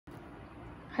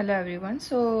Hello everyone.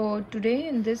 So today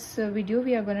in this video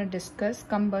we are going to discuss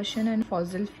combustion and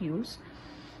fossil fuels.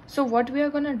 So what we are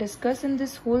going to discuss in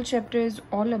this whole chapter is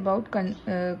all about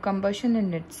combustion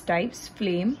and its types,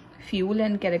 flame, fuel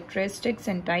and characteristics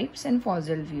and types, and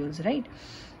fossil fuels, right?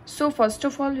 So first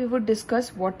of all we would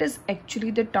discuss what is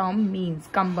actually the term means,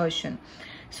 combustion.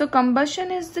 So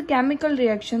combustion is the chemical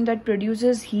reaction that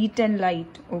produces heat and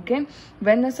light, okay,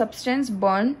 when a substance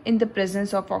burns in the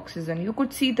presence of oxygen. You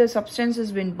could see the substance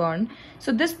has been burned.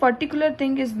 So this particular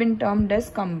thing has been termed as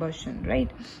combustion,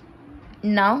 right?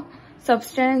 Now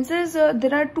substances,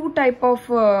 there are two type of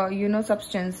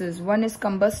substances. One is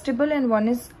combustible and one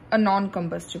is a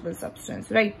non-combustible substance,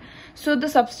 right? So the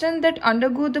substance that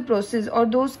undergo the process or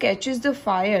those catches the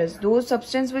fires, those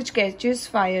substance which catches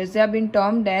fires, they have been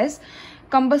termed as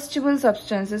combustible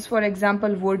substances. For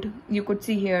example, wood, you could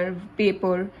see here,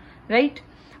 paper, right?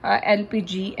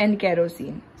 LPG and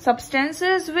kerosene.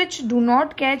 Substances which do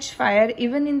not catch fire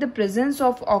even in the presence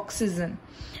of oxygen,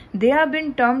 they have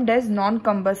been termed as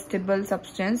non-combustible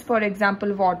substance. For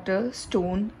example, water,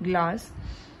 stone, glass.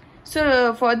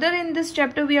 So further in this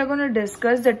chapter we are going to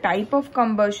discuss the type of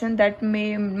combustion that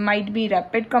might be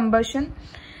rapid combustion.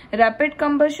 Rapid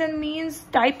combustion means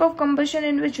type of combustion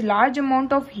in which large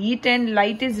amount of heat and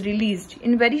light is released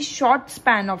in very short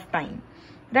span of time,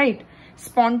 right?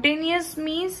 Spontaneous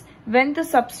means when the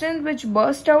substance which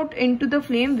burst out into the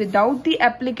flame without the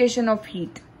application of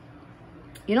heat,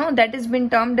 that has been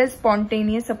termed as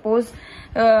spontaneous. Suppose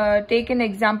take an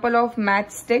example of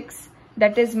matchsticks.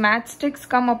 That is, matchsticks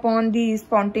come upon the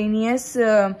spontaneous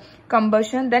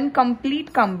combustion. Then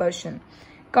complete combustion.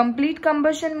 Complete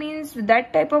combustion means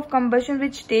that type of combustion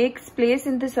which takes place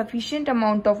in the sufficient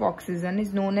amount of oxygen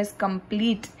is known as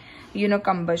complete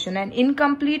combustion. And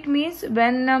incomplete means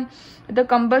when the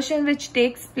combustion which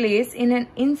takes place in an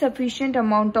insufficient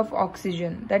amount of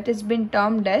oxygen, that has been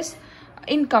termed as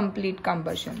incomplete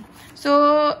combustion.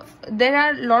 So there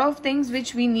are a lot of things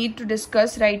which we need to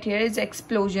discuss right here. Is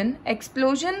explosion.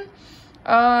 Explosion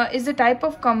is a type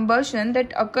of combustion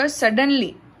that occurs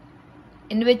suddenly,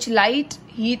 in which light,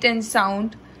 heat and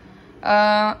sound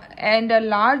and a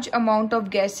large amount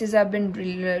of gases have been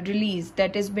released.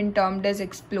 That has been termed as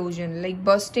explosion. Like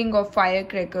bursting of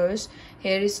firecrackers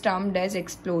here is termed as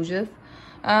explosive.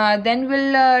 Then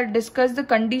we'll discuss the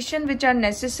conditions which are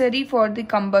necessary for the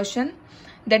combustion.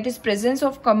 That is presence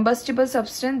of combustible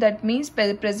substance. That means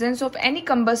presence of any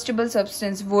combustible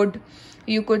substance, wood,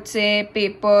 you could say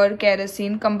paper,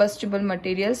 kerosene, combustible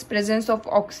materials, presence of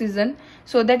oxygen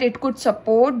so that it could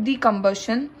support the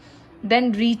combustion.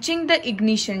 Then reaching the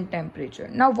ignition temperature.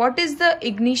 Now what is the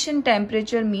ignition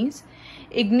temperature means?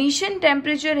 Ignition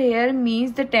temperature here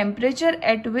means the temperature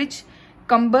at which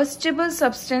combustible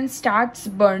substance starts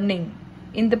burning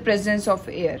in the presence of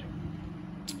air.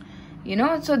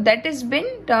 So that has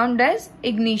been termed as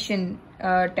ignition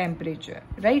temperature,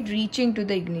 right? Reaching to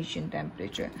the ignition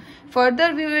temperature.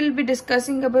 Further we will be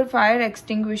discussing about fire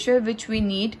extinguisher, which we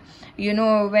need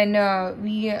when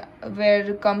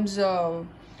where comes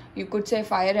you could say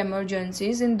fire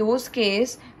emergencies. In those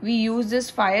cases we use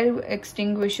this fire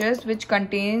extinguishers which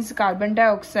contains carbon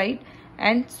dioxide,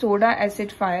 and soda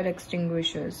acid fire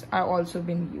extinguishers are also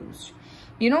been used.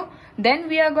 Then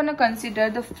we are going to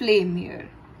consider the flame here.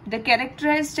 The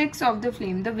characteristics of the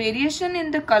flame. The variation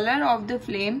in the color of the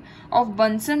flame of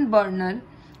Bunsen burner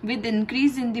with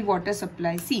increase in the water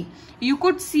supply. See, you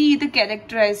could see the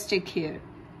characteristic here.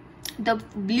 The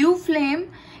blue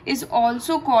flame is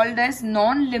also called as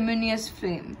non-luminous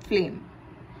flame,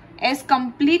 as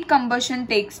complete combustion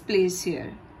takes place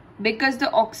here because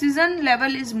the oxygen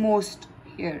level is most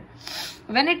here.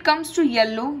 When it comes to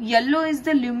yellow, yellow is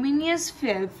the luminous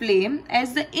flame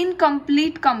as the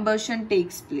incomplete combustion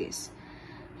takes place,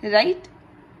 right?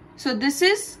 So this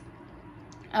is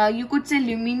you could say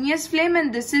luminous flame,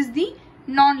 and this is the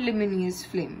non-luminous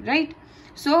flame, right?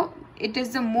 So it is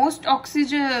the most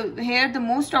oxygen here, the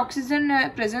most oxygen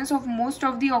presence of most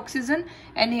of the oxygen,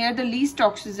 and here the least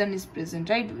oxygen is present,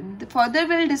 right? Further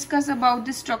we'll discuss about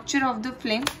the structure of the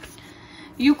flame.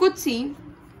 You could see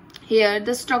here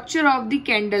the structure of the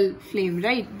candle flame,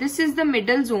 right? This is the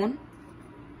middle zone,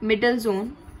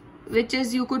 which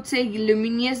is, you could say,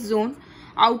 luminous zone.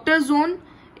 Outer zone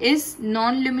is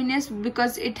non-luminous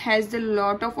because it has a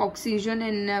lot of oxygen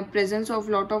and presence of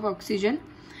lot of oxygen.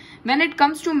 When it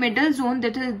comes to middle zone,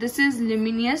 this is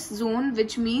luminous zone,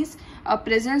 which means a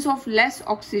presence of less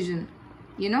oxygen,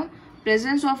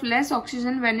 presence of less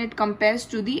oxygen when it compares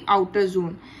to the outer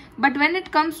zone. But when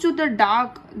it comes to the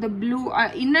dark, the blue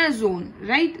inner zone,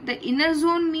 right? The inner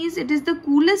zone means it is the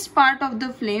coolest part of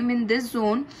the flame. In this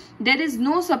zone, there is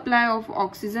no supply of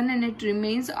oxygen and it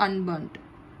remains unburnt.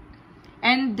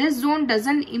 and this zone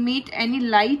doesn't emit any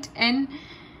light and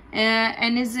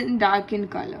is in dark in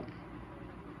color.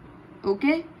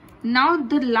 Okay, now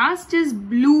the last is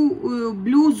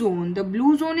blue zone. The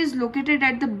blue zone is located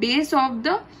at the base of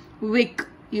the wick,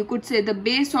 you could say the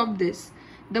base of this.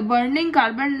 The burning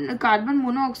carbon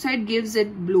monoxide gives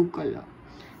it blue color.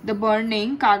 The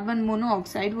burning carbon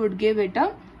monoxide would give it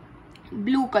a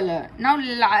blue color. Now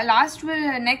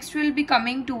next will be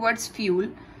coming towards fuel.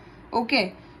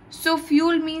 Okay, so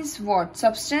fuel means what?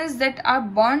 Substance that are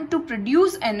burned to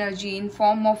produce energy in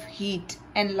form of heat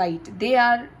and light. They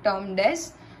are termed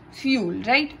as fuel,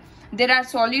 right? There are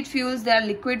solid fuels, there are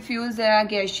liquid fuels, there are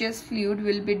gaseous fluid.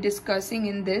 We'll be discussing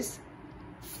in this.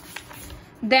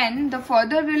 Then the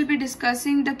further we'll be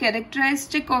discussing the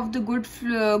characteristic of the good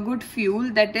fuel.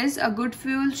 That is, a good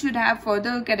fuel should have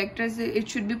further characters. It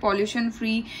should be pollution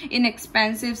free,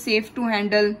 inexpensive, safe to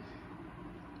handle.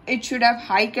 It should have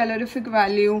high calorific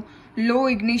value, low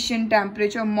ignition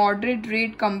temperature, moderate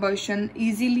rate combustion,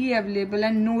 easily available,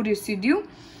 and no residue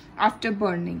after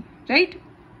burning, right?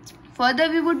 Further,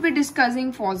 we would be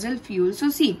discussing fossil fuels. So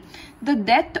see, the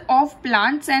death of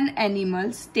plants and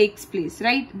animals takes place,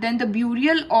 right? Then the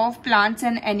burial of plants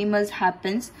and animals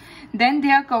happens. Then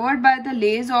they are covered by the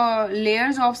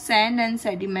layers of sand and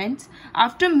sediments.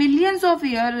 After millions of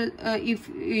years,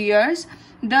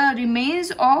 the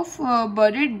remains of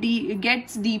buried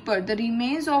gets deeper. The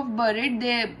remains of buried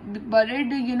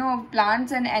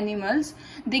plants and animals,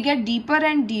 they get deeper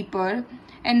and deeper.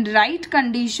 And right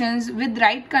conditions,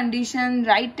 right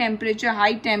temperature,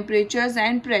 high temperatures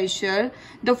and pressure,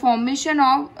 the formation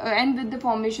of with the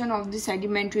formation of the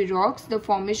sedimentary rocks, the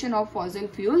formation of fossil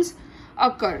fuels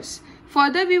occurs.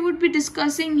 Further, we would be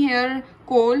discussing here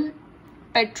coal,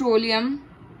 petroleum,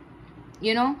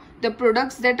 the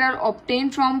products that are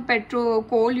obtained from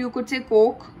coal, you could say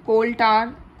coke, coal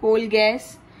tar, coal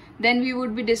gas. Then we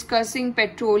would be discussing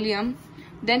petroleum.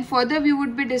 Then further we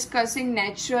would be discussing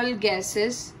natural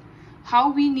gases,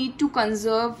 how we need to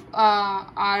conserve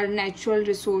our natural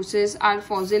resources, our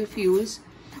fossil fuels.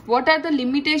 What are the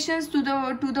limitations to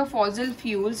the fossil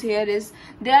fuels? Here is,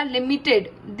 they are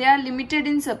limited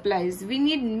in supplies. We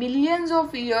need millions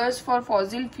of years for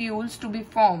fossil fuels to be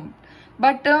formed,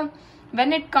 but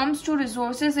when it comes to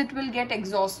resources, it will get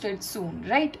exhausted soon,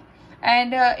 right?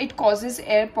 And it causes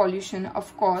air pollution.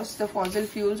 Of course, the fossil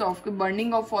fuels, of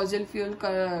burning of fossil fuel,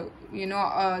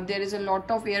 there is a lot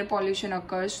of air pollution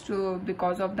occurs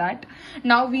because of that.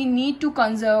 Now we need to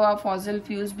conserve our fossil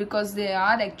fuels because they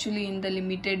are actually in the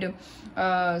limited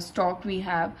stock we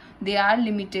have. They are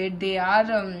limited, they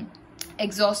are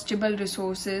exhaustible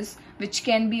resources which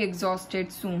can be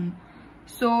exhausted soon.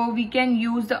 So we can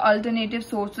use the alternative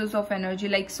sources of energy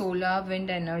like solar, wind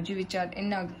energy, which are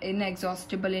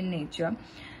inexhaustible in nature.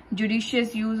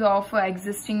 Judicious use of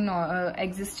existing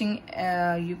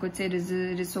you could say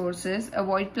resources.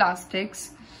 Avoid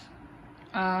plastics.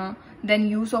 Then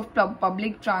use of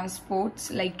public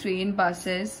transports like train,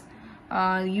 buses.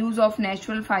 Use of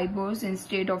natural fibers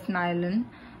instead of nylon.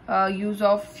 Use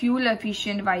of fuel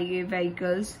efficient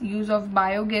vehicles, use of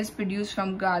biogas produced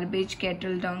from garbage,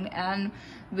 cattle dung and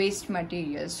waste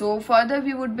materials. So further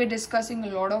we would be discussing a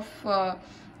lot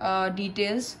of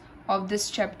details of this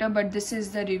chapter, but this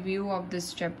is the review of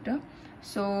this chapter.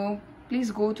 So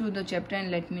please go through the chapter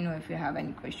and let me know if you have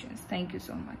any questions. Thank you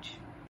so much.